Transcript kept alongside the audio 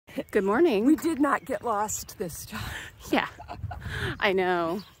Good morning. We did not get lost this time. Yeah, I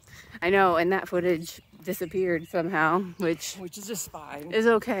know, and that footage disappeared somehow, which is just fine. Is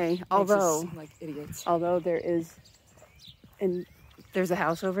okay. Although, like idiots. Although there's a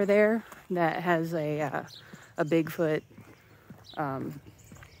house over there that has a Bigfoot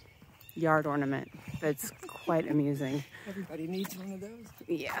yard ornament that's quite amusing. Everybody needs one of those.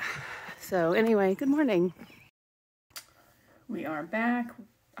 Yeah. So anyway, good morning. We are back.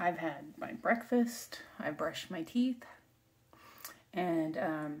 I've had my breakfast. I brushed my teeth. And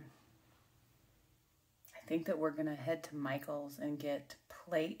I think that we're going to head to Michael's and get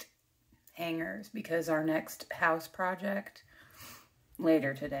plate hangers because our next house project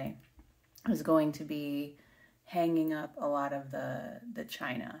later today is going to be hanging up a lot of the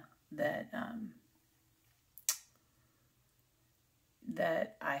china that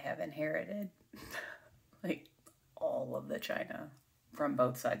that I have inherited. Like all of the china from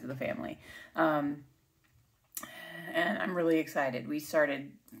both sides of the family. And I'm really excited. We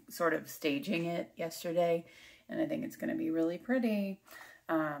started sort of staging it yesterday, and I think it's going to be really pretty.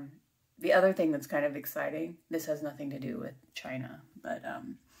 The other thing that's kind of exciting, this has nothing to do with china, but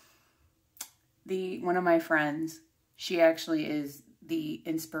one of my friends, she actually is the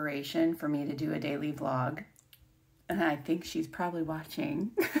inspiration for me to do a daily vlog, and I think she's probably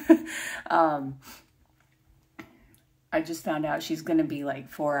watching. I just found out she's going to be like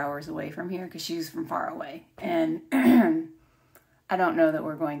 4 hours away from here because she's from far away. And I don't know that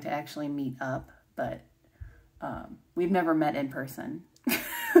we're going to actually meet up, but we've never met in person.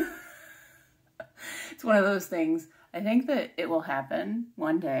 It's one of those things. I think that it will happen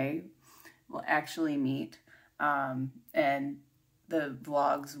one day. We'll actually meet and the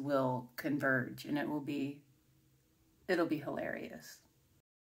vlogs will converge and it'll be hilarious.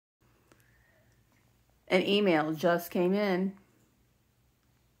 An email just came in.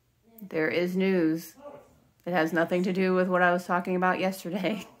 There is news. It has nothing to do with what I was talking about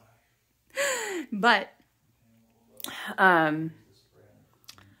yesterday. But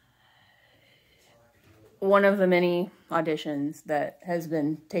one of the many auditions that has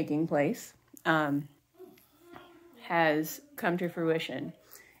been taking place has come to fruition.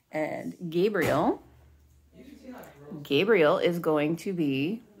 And Gabriel is going to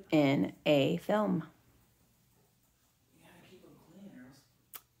be in a film.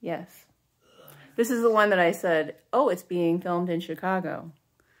 Yes. This is the one that I said, oh, it's being filmed in Chicago.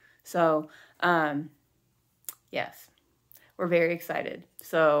 So, yes, we're very excited.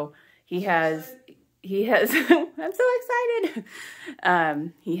 So he has, I'm so excited.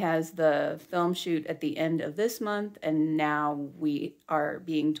 He has the film shoot at the end of this month, and now we are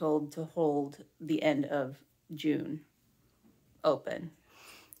being told to hold the end of June open.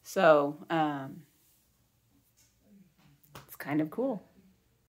 So, it's kind of cool.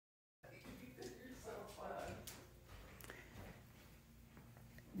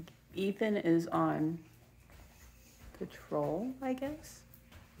 Ethan is on patrol, I guess.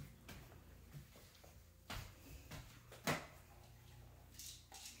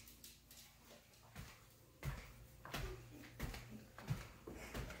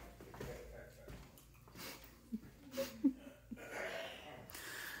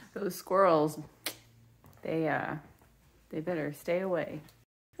 Those squirrels, they better stay away.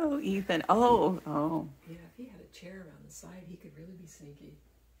 Oh, Ethan. Oh. Yeah, if he had a chair around the side, he could really be sneaky.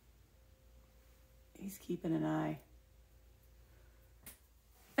 He's keeping an eye.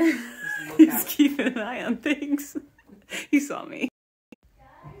 He's keeping an eye on things. He saw me.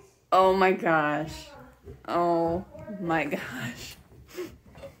 Oh my gosh. Oh my gosh.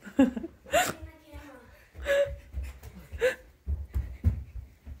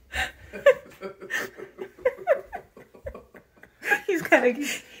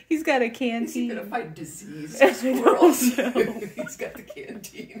 He's got a canteen. Is he gonna fight disease? Squirrels. No. He's got the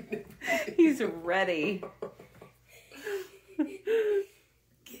canteen. He's ready. Get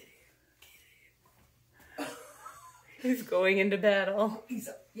him. He's going into battle.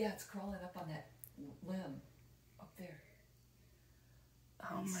 Yeah, it's crawling up on that limb up there.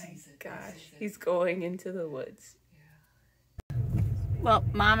 Oh my gosh. He's going into the woods. Yeah. Well,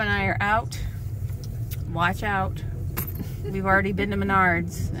 Mom and I are out. Watch out. We've already been to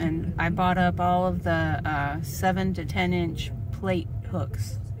Menards, and I bought up all of the 7 to 10 inch plate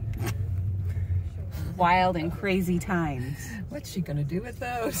hooks. Wild and crazy times. What's she gonna do with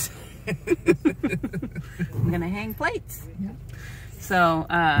those? I'm gonna hang plates. Yep. So,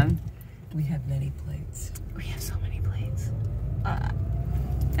 we have many plates. We have so many plates.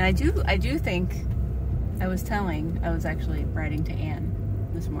 And I do think, I was actually writing to Anne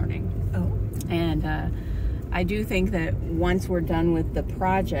this morning. Oh. And I do think that once we're done with the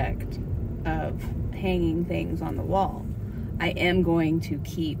project of hanging things on the wall, I am going to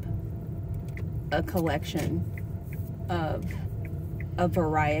keep a collection of a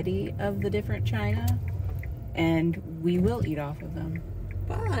variety of the different china, and we will eat off of them.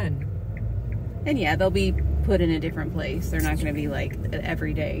 Fun. And yeah, they'll be put in a different place. They're not going to be like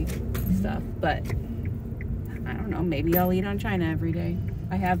everyday stuff, but I don't know, maybe I'll eat on china every day.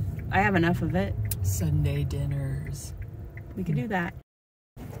 I have enough of it. Sunday dinners. We could do that.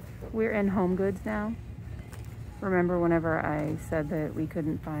 We're in Home Goods now. Remember whenever I said that we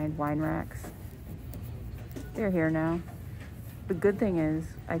couldn't find wine racks? They're here now. The good thing is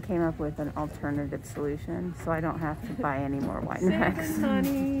I came up with an alternative solution, so I don't have to buy any more wine racks.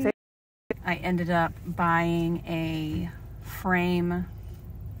 I ended up buying a frame.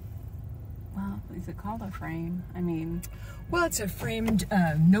 Well, is it called a frame? I mean... Well, it's a framed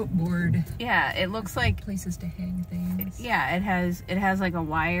note board. Yeah, it looks like... Places to hang things. Yeah, it has like a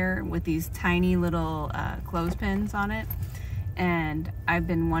wire with these tiny little clothespins on it. And I've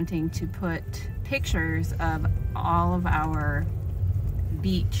been wanting to put pictures of all of our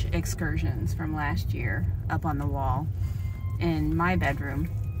beach excursions from last year up on the wall in my bedroom,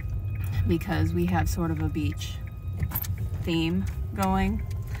 because we have sort of a beach theme going,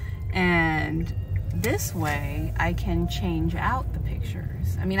 and this way I can change out the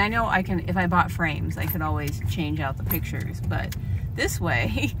pictures. I mean, I know I can, if I bought frames, I could always change out the pictures, but this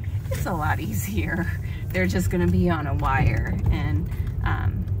way it's a lot easier. They're just gonna be on a wire, and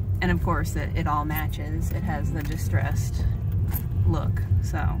of course it all matches. It has the distressed look,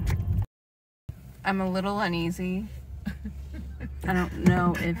 so I'm a little uneasy. I don't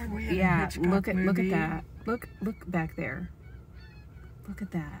know if, yeah, look at that. Look back there. Look at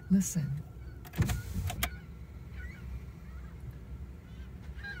that. Listen.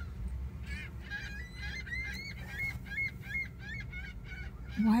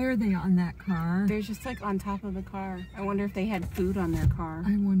 Why are they on that car? They're just like on top of the car. I wonder if they had food on their car.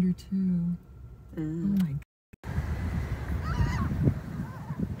 I wonder too. Ugh. Oh my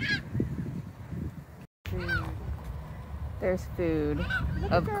God. There's food.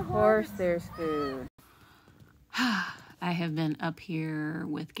 Of course there's food. I have been up here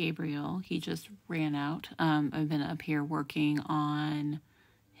with Gabriel. He just ran out. I've been up here working on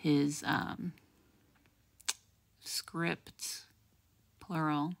his script,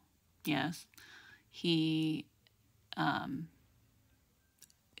 plural. Yes. He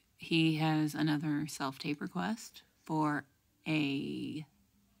has another self-tape request for a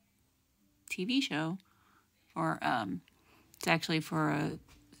TV show, for it's actually for a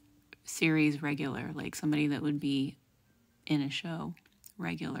series regular, like somebody that would be in a show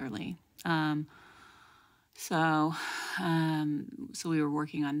regularly. So we were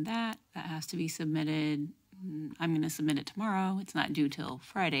working on that. That has to be submitted. I'm going to submit it tomorrow. It's not due till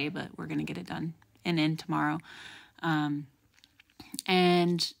Friday, but we're going to get it done and in tomorrow. And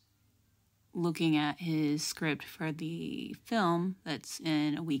looking at his script for the film that's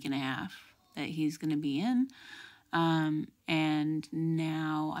in a week and a half that he's going to be in. And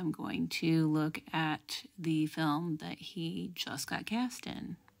now I'm going to look at the film that he just got cast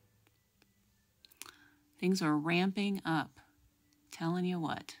in. Things are ramping up. Telling you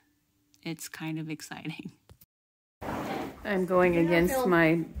what, it's kind of exciting. I'm going against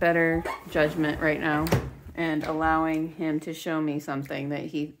my better judgment right now and allowing him to show me something that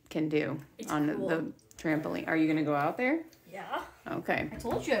he can do on the trampoline. Are you going to go out there? Yeah. Okay. I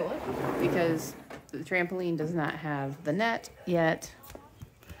told you I would. Because the trampoline does not have the net yet.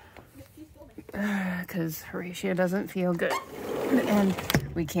 Because Horatia doesn't feel good. And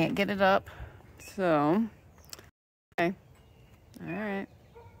we can't get it up. So, okay. All right.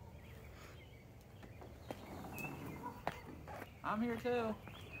 I'm here too.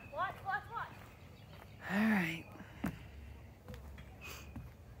 Watch. All right.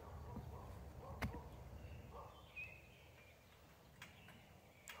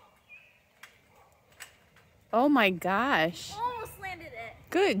 Oh my gosh. Almost landed it.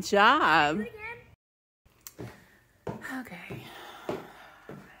 Good job. Do it again. Okay.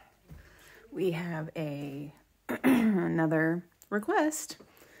 We have another request.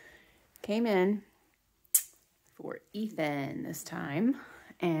 Came in for Ethan this time,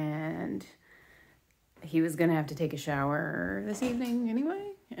 and he was gonna have to take a shower this evening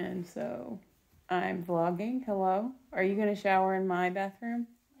anyway, and so I'm vlogging. Hello, are you gonna shower in my bathroom?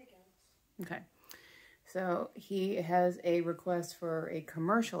 I guess. Okay. So he has a request for a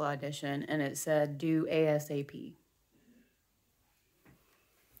commercial audition, and it said do ASAP.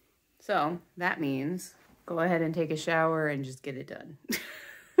 So that means go ahead and take a shower and just get it done.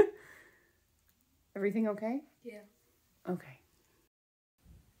 Everything okay? Yeah. Okay.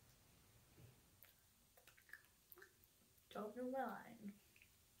 Don't know mine.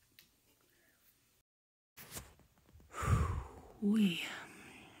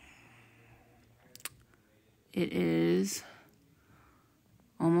 It is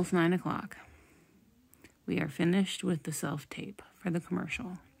almost 9 o'clock. We are finished with the self-tape for the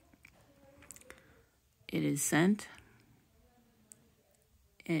commercial. It is sent.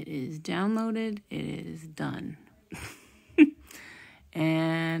 It is downloaded. It is done.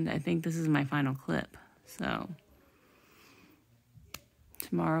 And I think this is my final clip. So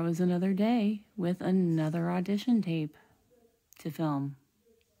tomorrow is another day with another audition tape to film.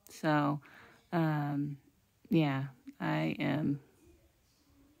 So, yeah, I'm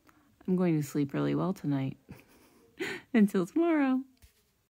going to sleep really well tonight. Until tomorrow.